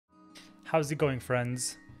How's it going,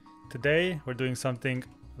 friends? Today we're doing something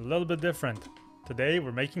a little bit different. Today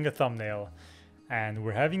we're making a thumbnail and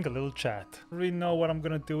we're having a little chat. I don't really know what I'm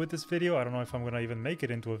gonna do with this video. I don't know if I'm gonna even make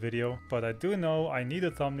it into a video, but I do know I need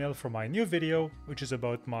a thumbnail for my new video, which is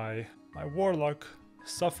about my warlock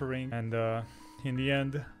suffering and in the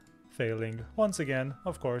end failing once again.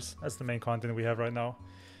 Of course, that's the main content we have right now,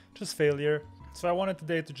 just failure. So I wanted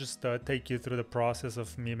today to just take you through the process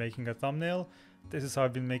of me making a thumbnail. This is how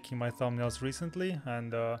I've been making my thumbnails recently,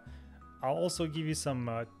 and I'll also give you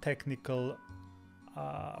some technical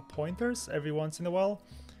pointers every once in a while.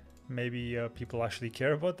 Maybe people actually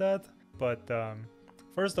care about that, but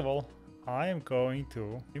first of all, I am going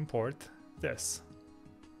to import this.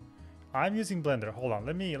 I'm using Blender. Hold on,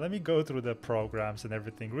 let me go through the programs and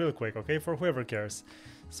everything real quick, okay, for whoever cares.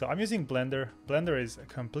 So I'm using Blender. Blender is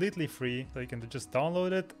completely free, so you can just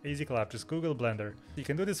download it, easy clap, just Google Blender. You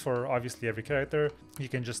can do this for obviously every character. You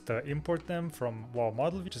can just import them from WoW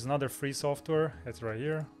Model Viewer, which is another free software. It's right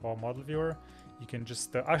here, WoW Model Viewer. You can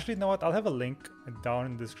just, actually, you know what, I'll have a link down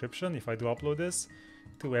in the description if I do upload this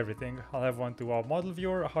to everything. I'll have one to WoW Model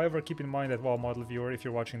Viewer. However, keep in mind that WoW Model Viewer, if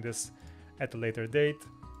you're watching this at a later date,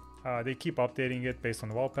 they keep updating it based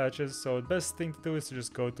on WoW patches, so the best thing to do is to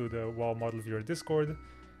just go to the WoW Model Viewer Discord,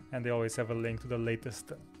 and they always have a link to the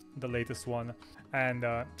latest one. And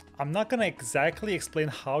I'm not gonna exactly explain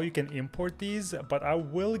how you can import these, but I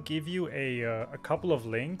will give you a couple of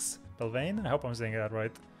links. Belvane, I hope I'm saying that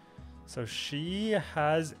right. So she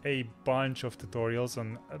has a bunch of tutorials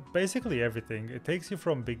on basically everything. It takes you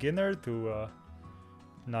from beginner to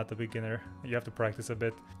not a beginner, you have to practice a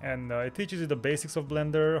bit, and it teaches you the basics of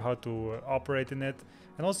Blender, how to operate in it,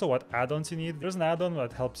 and also what add-ons you need. There's an add-on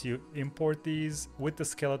that helps you import these with the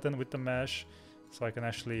skeleton, with the mesh, so I can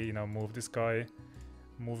actually, you know, move this guy,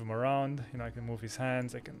 move him around, you know, I can move his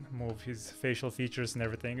hands, I can move his facial features and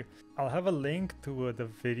everything. I'll have a link to the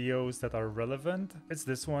videos that are relevant. It's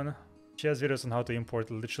this one. She has videos on how to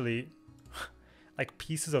import literally like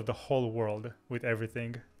pieces of the whole world with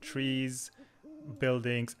everything, trees,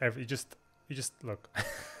 buildings, you just look.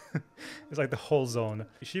 It's like the whole zone.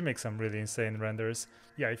 She makes some really insane renders.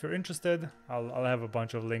 Yeah, if you're interested, I'll have a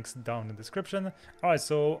bunch of links down in the description. Alright,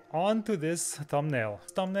 so on to this thumbnail.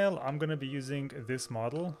 I'm gonna be using this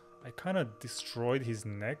model. I kind of destroyed his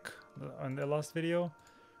neck on the last video,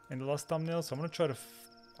 in the last thumbnail, so I'm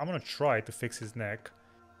gonna try to fix his neck.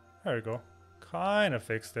 There we go. Kind of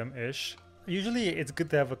fixed him ish. Usually it's good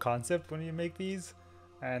to have a concept when you make these.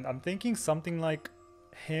 And I'm thinking something like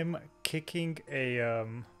him kicking a,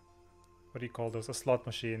 what do you call those? A slot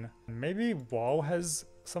machine. Maybe WoW has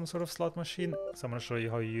some sort of slot machine. So I'm gonna show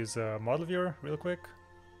you how you use a model viewer real quick.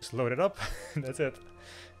 Just load it up. That's it.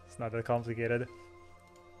 It's not that complicated.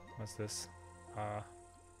 What's this?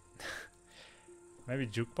 Maybe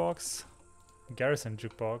jukebox? Garrison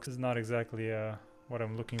jukebox is not exactly what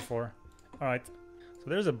I'm looking for. Alright,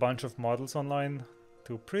 so there's a bunch of models online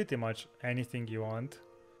to pretty much anything you want.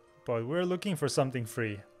 But we're looking for something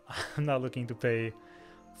free. I'm not looking to pay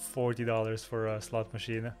 $40 for a slot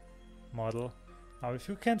machine model. Now, if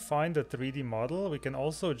you can't find a 3D model, we can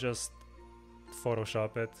also just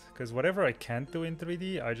Photoshop it. Because whatever I can't do in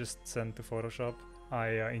 3D, I just send to Photoshop.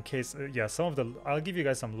 In case, yeah, I'll give you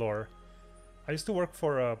guys some lore. I used to work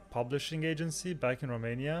for a publishing agency back in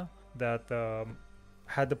Romania that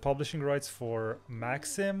had the publishing rights for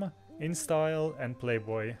Maxim, InStyle, and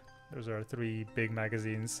Playboy. Those are 3 big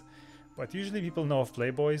magazines, but usually people know of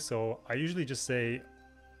Playboy, so I usually just say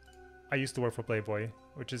I used to work for Playboy,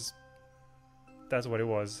 that's what it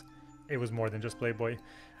was. It was more than just Playboy.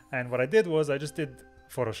 And what I did was I just did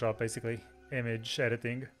Photoshop, basically, image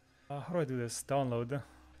editing. How do I do this? Download.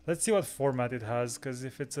 Let's see what format it has, because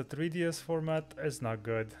if it's a 3ds format, it's not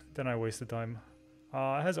good. Then I waste the time.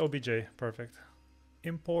 It has OBJ, perfect.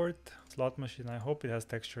 Import, slot machine, I hope it has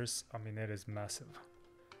textures. I mean, it is massive.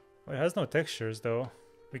 Well, it has no textures though.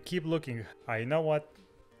 We keep looking. You know what?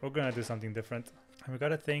 We're gonna do something different. And we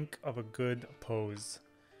gotta think of a good pose.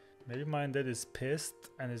 Maybe my undead is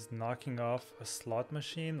pissed and is knocking off a slot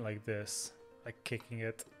machine like this. Like kicking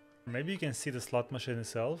it. Maybe you can see the slot machine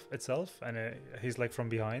itself and he's like from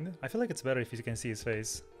behind. I feel like it's better if you can see his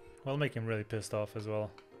face. We'll make him really pissed off as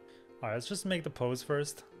well. Alright, let's just make the pose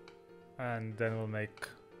first. And then we'll make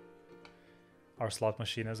our slot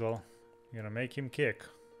machine as well. You're gonna make him kick.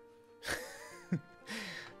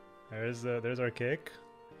 There's our kick.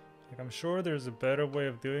 Like, I'm sure there's a better way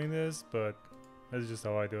of doing this, but that's just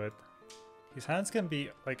how I do it. His hands can be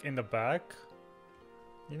like in the back.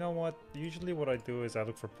 You know what? Usually what I do is I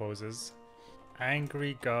look for poses.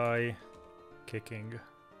 Angry guy kicking.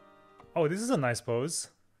 Oh, this is a nice pose.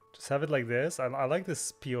 Just have it like this. I like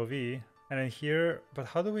this POV. And then here, but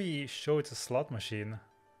how do we show it's a slot machine?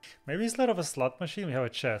 Maybe instead of a slot machine, we have a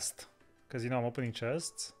chest. Because, you know, I'm opening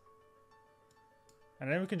chests.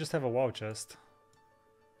 And then we can just have a WoW chest.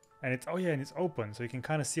 And it's, oh yeah, and it's open, so you can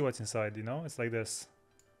kind of see what's inside, you know? It's like this.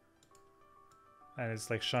 And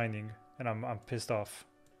it's like shining, and I'm pissed off.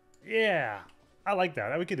 Yeah! I like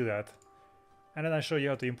that, we can do that. And then I show you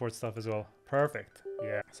how to import stuff as well. Perfect,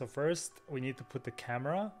 yeah. So first, we need to put the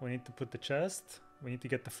camera, we need to put the chest, we need to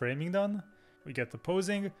get the framing done, we get the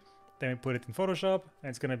posing, then we put it in Photoshop,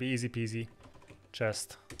 and it's gonna be easy peasy.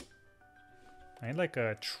 Chest. I need like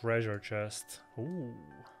a treasure chest. Ooh.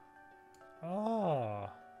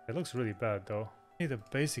 Ah. It looks really bad though. I need a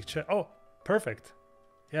basic chest. Oh, perfect.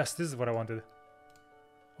 Yes, this is what I wanted.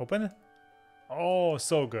 Open? Oh,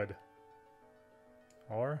 so good.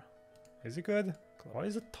 Or, is it good? Why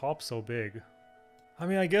is the top so big? I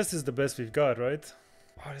mean, I guess this is the best we've got, right?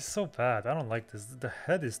 Oh, it's so bad. I don't like this. The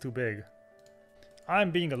head is too big.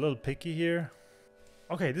 I'm being a little picky here.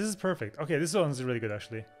 Okay, this is perfect. Okay, this one's really good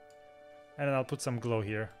actually. And then I'll put some glow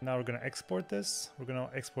here. Now we're gonna export this. We're gonna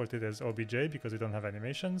export it as OBJ because we don't have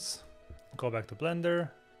animations. Go back to Blender.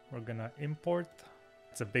 We're gonna import.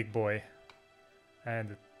 It's a big boy.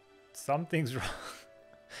 And something's wrong.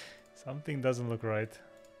 Something doesn't look right.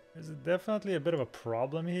 There's definitely a bit of a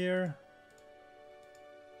problem here.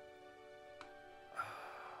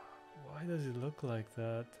 Why does it look like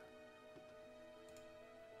that?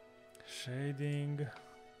 Shading,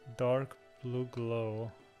 dark blue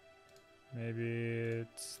glow. Maybe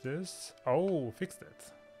it's this? Oh, fixed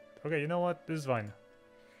it. Okay, you know what? This is fine.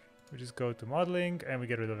 We just go to modeling and we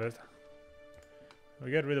get rid of it. We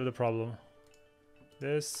get rid of the problem.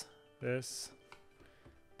 This,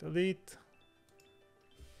 delete.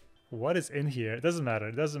 What is in here? It doesn't matter.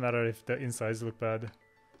 It doesn't matter if the insides look bad.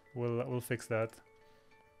 We'll fix that.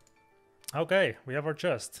 Okay, we have our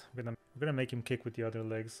chest. We're gonna make him kick with the other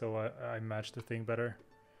legs so I match the thing better.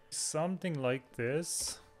 Something like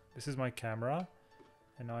this. This is my camera,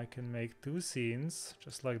 and now I can make two scenes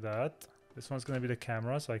just like that. This one's gonna be the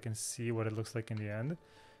camera so I can see what it looks like in the end.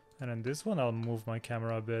 And then this one I'll move my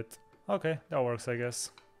camera a bit. Okay, that works I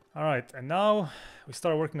guess. Alright, and now we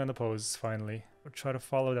start working on the pose finally. We'll try to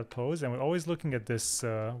follow that pose, and we're always looking at this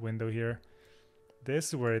window here. This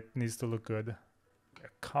is where it needs to look good.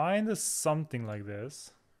 Kinda something like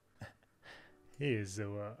this. He is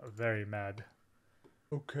very mad.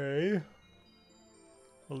 Okay.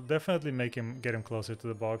 We'll definitely get him closer to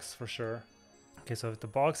the box for sure. Okay, so if the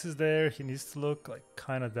box is there, he needs to look like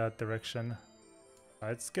kind of that direction.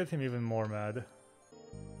 Let's get him even more mad.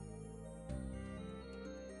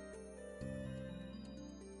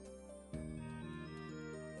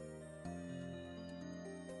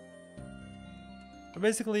 But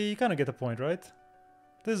basically, you kind of get the point, right?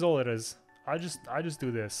 This is all it is. I just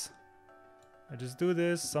do this. I just do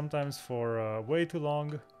this sometimes for way too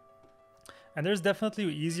long. And there's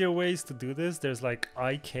definitely easier ways to do this. There's like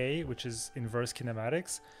IK, which is inverse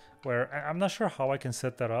kinematics, where I'm not sure how I can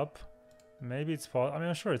set that up. Maybe it's possible. I mean,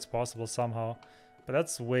 I'm sure it's possible somehow, but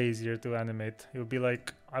that's way easier to animate. It would be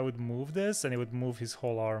like I would move this and it would move his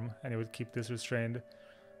whole arm and it would keep this restrained.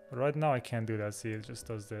 But right now I can't do that. See, it just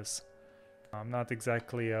does this. I'm not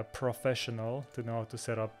exactly a professional to know how to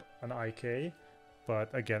set up an IK,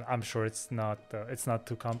 but again, I'm sure it's not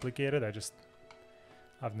too complicated.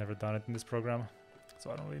 I've never done it in this program,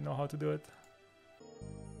 so I don't really know how to do it.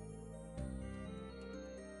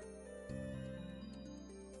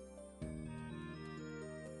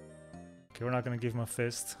 Okay, we're not gonna give him a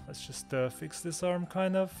fist. Let's just fix this arm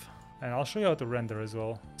kind of. And I'll show you how to render as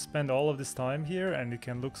well. Spend all of this time here and it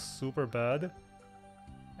can look super bad.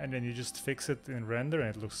 And then you just fix it in render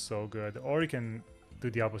and it looks so good. Or you can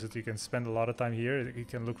do the opposite. You can spend a lot of time here. It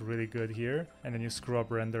can look really good here. And then you screw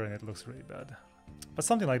up render and it looks really bad. But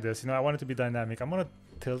something like this, you know, I want it to be dynamic. I'm gonna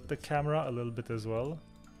tilt the camera a little bit as well.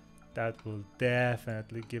 That will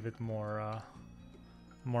definitely give it more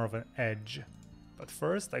of an edge. But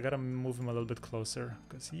first, I gotta move him a little bit closer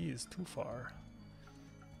because he is too far.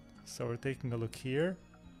 So we're taking a look here.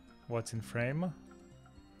 What's in frame?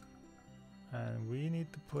 And we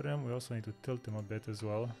need to put him. We also need to tilt him a bit as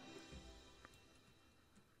well.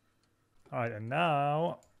 All right, and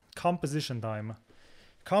now composition time.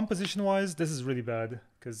 Composition-wise, this is really bad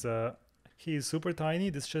because he is super tiny.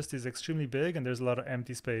 This chest is extremely big, and there's a lot of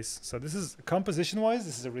empty space. So this is composition-wise,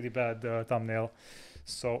 this is a really bad thumbnail.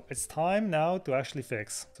 So it's time now to actually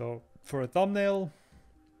fix. So for a thumbnail,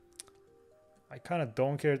 I kind of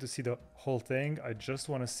don't care to see the whole thing. I just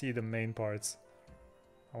want to see the main parts.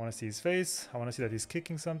 I want to see his face. I want to see that he's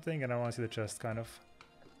kicking something, and I want to see the chest kind of.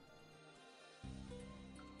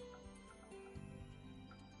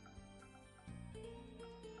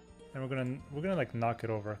 And we're gonna like knock it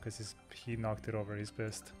over because he knocked it over. He's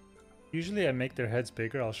pissed. Usually I make their heads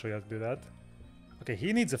bigger. I'll show you how to do that. Okay,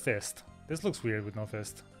 he needs a fist. This looks weird with no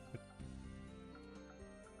fist.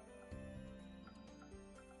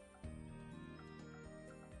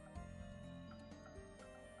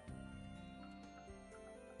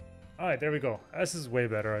 Alright, there we go. This is way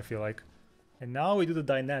better, I feel like. And now we do the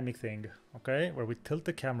dynamic thing, okay? Where we tilt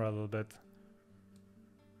the camera a little bit.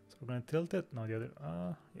 So we're gonna tilt it. No, the other...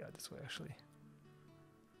 yeah, this way actually.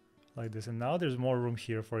 Like this. And now there's more room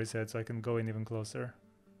here for his head, so I can go in even closer.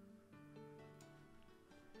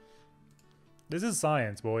 This is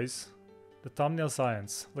science, boys. The thumbnail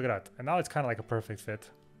science. Look at that. And now it's kind of like a perfect fit.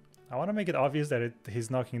 I want to make it obvious that he's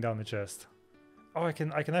knocking down the chest. Oh, I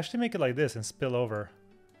can actually make it like this and spill over.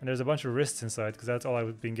 And there's a bunch of wrists inside, because that's all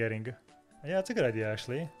I've been getting. Yeah, it's a good idea,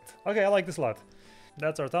 actually. Okay, I like this a lot.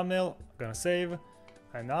 That's our thumbnail. I'm gonna save.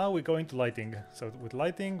 And now we go into lighting. So with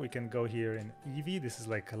lighting, we can go here in Eevee. This is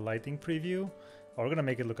like a lighting preview. Or we're gonna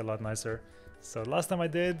make it look a lot nicer. So last time I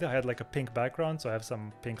did, I had like a pink background, so I have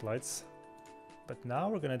some pink lights. But now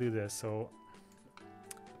we're gonna do this. So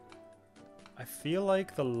I feel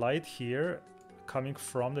like the light here coming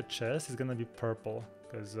from the chest is gonna be purple.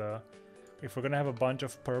 Because if we're gonna have a bunch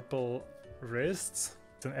of purple wrists,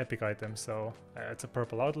 it's an epic item, so it's a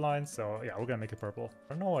purple outline, so yeah, we're gonna make it purple.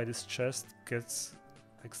 I don't know why this chest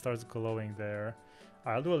starts glowing there.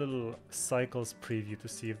 I'll do a little cycles preview to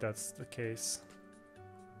see if that's the case.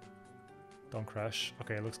 Don't crash.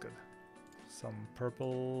 Okay, it looks good. Some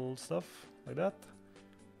purple stuff like that.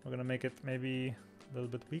 We're gonna make it maybe a little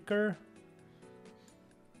bit weaker.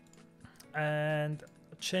 And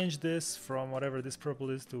change this from whatever this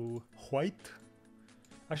purple is to white.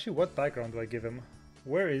 Actually, what background do I give him?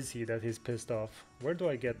 Where is he that he's pissed off? Where do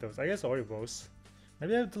I get those? I guess Oribos.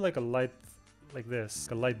 Maybe I have to like a light like this,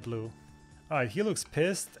 a light blue. Alright, he looks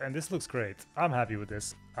pissed and this looks great. I'm happy with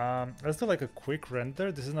this. Let's do like a quick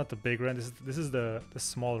render. This is not the big render. This is the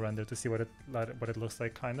small render to see what it looks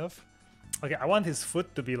like, kind of. Okay, I want his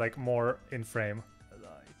foot to be like more in frame.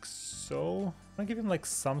 Like so. I'll give him like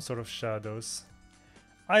some sort of shadows.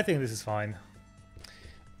 I think this is fine.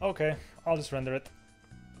 Okay, I'll just render it.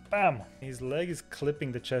 Bam! His leg is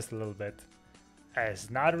clipping the chest a little bit. It's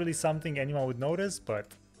not really something anyone would notice, but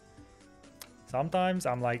sometimes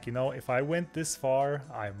I'm like, you know, if I went this far,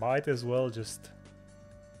 I might as well just,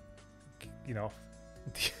 you know,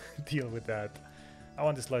 deal with that. I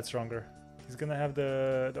want this light stronger. He's gonna have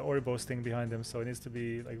the Oribos thing behind him, so it needs to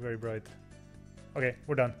be like very bright. Okay,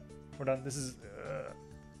 we're done. We're done. This is...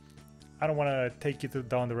 I don't want to take you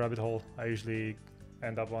down the rabbit hole I usually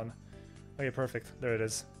end up on. Okay, perfect. There it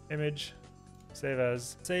is. Image, save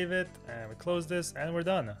as, save it, and we close this, and we're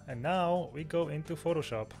done. And now we go into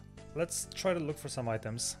Photoshop. Let's try to look for some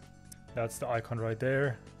items. That's the icon right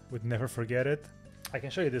there. Would never forget it. I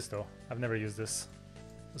can show you this though. I've never used this.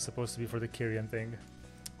 It's supposed to be for the Kyrian thing.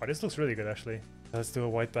 Oh, this looks really good actually. Let's do a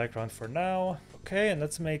white background for now. Okay, and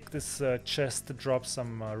let's make this chest drop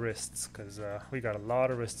some wrists, because we got a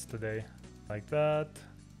lot of wrists today. Like that.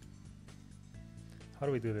 How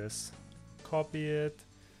do we do this? Copy it.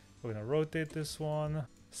 We're gonna rotate this one.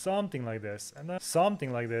 Something like this. And then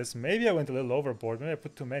something like this. Maybe I went a little overboard. Maybe I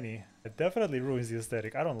put too many. It definitely ruins the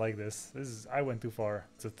aesthetic. I don't like this. I went too far.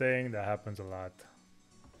 It's a thing that happens a lot.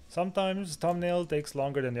 Sometimes thumbnail takes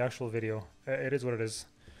longer than the actual video. It is what it is.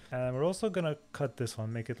 And we're also gonna cut this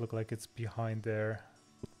one, make it look like it's behind there.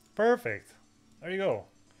 Perfect. There you go.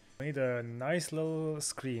 We need a nice little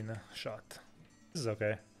screen shot. This is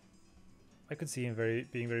okay. I could see him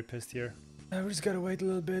being very pissed here. We just gotta wait a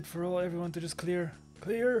little bit for everyone to just clear.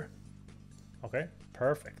 Clear! Okay,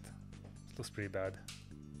 perfect. This looks pretty bad.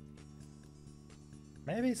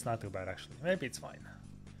 Maybe it's not too bad actually. Maybe it's fine.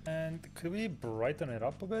 And could we brighten it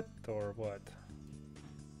up a bit or what?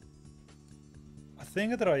 A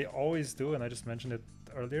thing that I always do, and I just mentioned it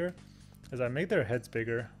earlier, is I make their heads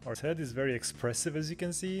bigger. Our head is very expressive, as you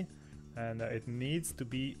can see, and it needs to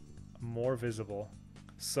be more visible.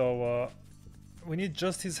 So we need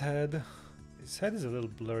just his head. His head is a little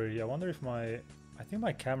blurry. I wonder if I think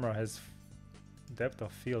my camera has depth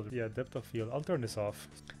of field. Yeah, depth of field. I'll turn this off.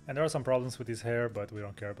 And there are some problems with his hair, but we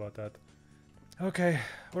don't care about that. Okay,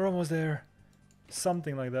 we're almost there.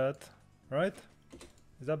 Something like that, right?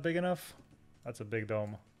 Is that big enough? That's a big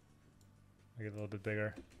dome. Make it a little bit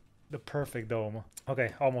bigger. The perfect dome.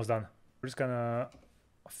 Okay, almost done. We're just gonna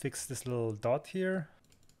fix this little dot here.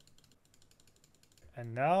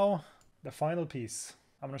 And now, the final piece.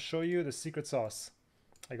 I'm gonna show you the secret sauce.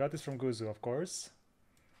 I got this from Guzu, of course.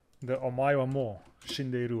 The Omae wa mo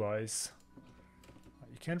Shinderu eyes.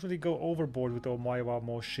 You can't really go overboard with the Omae wa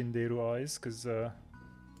mo Shinderu eyes, because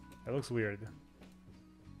It looks weird.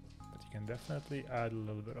 But you can definitely add a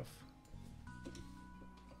little bit of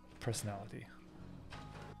personality.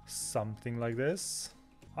 Something like this.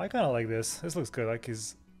 I kind of like this. This looks good. Like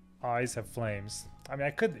his eyes have flames. I mean,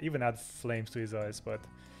 I could even add flames to his eyes, but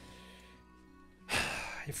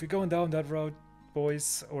if we're going down that road,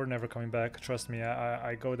 boys, we're never coming back. Trust me,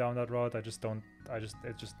 I go down that road. It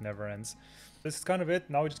just never ends. This is kind of it.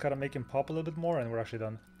 Now we just gotta make him pop a little bit more, and we're actually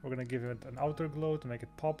done. We're gonna give it an outer glow to make it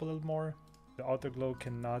pop a little more. The outer glow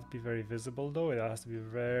cannot be very visible though. It has to be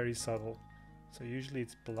very subtle. So usually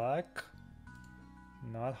it's black,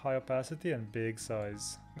 not high opacity, and big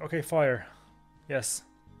size. Okay, fire. Yes,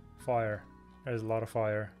 fire. There's a lot of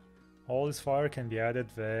fire. All this fire can be added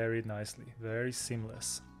very nicely, very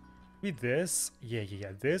seamless. With this, yeah,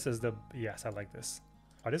 this is the, yes, I like this.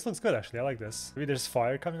 Oh, this looks good actually, I like this. Maybe there's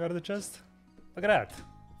fire coming out of the chest. Look at that.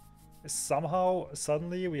 Somehow,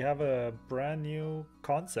 suddenly we have a brand new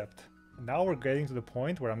concept. Now we're getting to the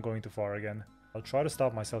point where I'm going too far again. I'll try to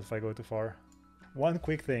stop myself if I go too far. One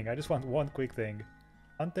quick thing, I just want one quick thing.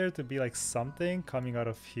 I want there to be like something coming out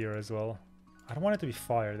of here as well. I don't want it to be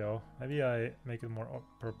fire though. Maybe I make it more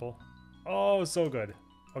purple. Oh, so good.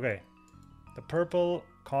 Okay. The purple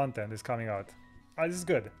content is coming out. Ah, this is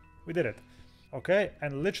good. We did it. Okay,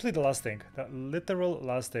 and literally the last thing. The literal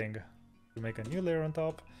last thing. We make a new layer on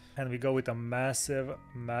top. And we go with a massive,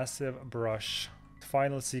 massive brush.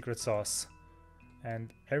 Final secret sauce.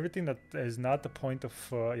 And everything that is not the point of...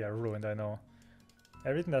 yeah, ruined, I know.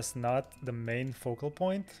 Everything that's not the main focal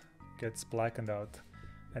point gets blackened out.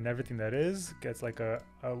 And everything that is gets like a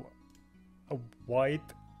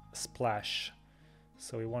white splash.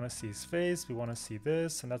 So we want to see his face, we want to see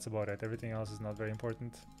this, and that's about it. Everything else is not very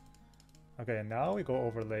important. Okay, and now we go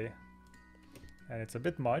overlay. And it's a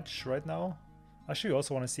bit much right now. Actually, we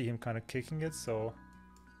also want to see him kind of kicking it, so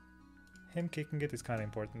him kicking it is kind of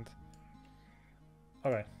important.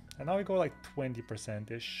 Okay, and now we go like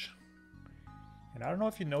 20%-ish. And I don't know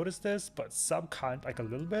if you noticed this, but like a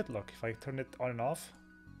little bit. Look, if I turn it on and off,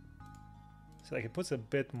 so like it puts a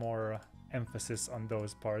bit more emphasis on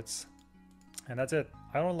those parts. And that's it.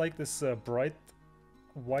 I don't like this bright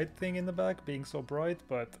white thing in the back being so bright,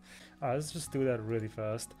 but let's just do that really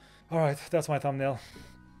fast. Alright, that's my thumbnail.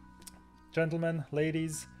 Gentlemen,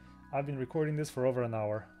 ladies, I've been recording this for over an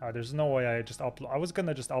hour. There's no way I just upload. I was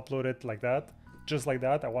gonna just upload it like that. Just like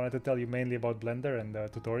that. I wanted to tell you mainly about Blender and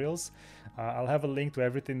tutorials. I'll have a link to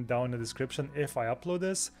everything down in the description if I upload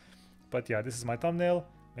this. But yeah, this is my thumbnail.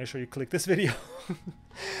 Make sure you click this video.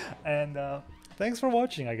 And thanks for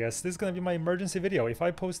watching, I guess. This is gonna be my emergency video. If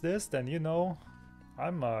I post this, then you know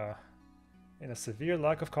I'm in a severe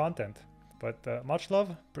lack of content. But much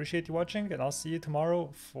love, appreciate you watching, and I'll see you tomorrow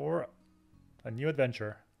for a new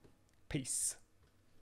adventure. Peace.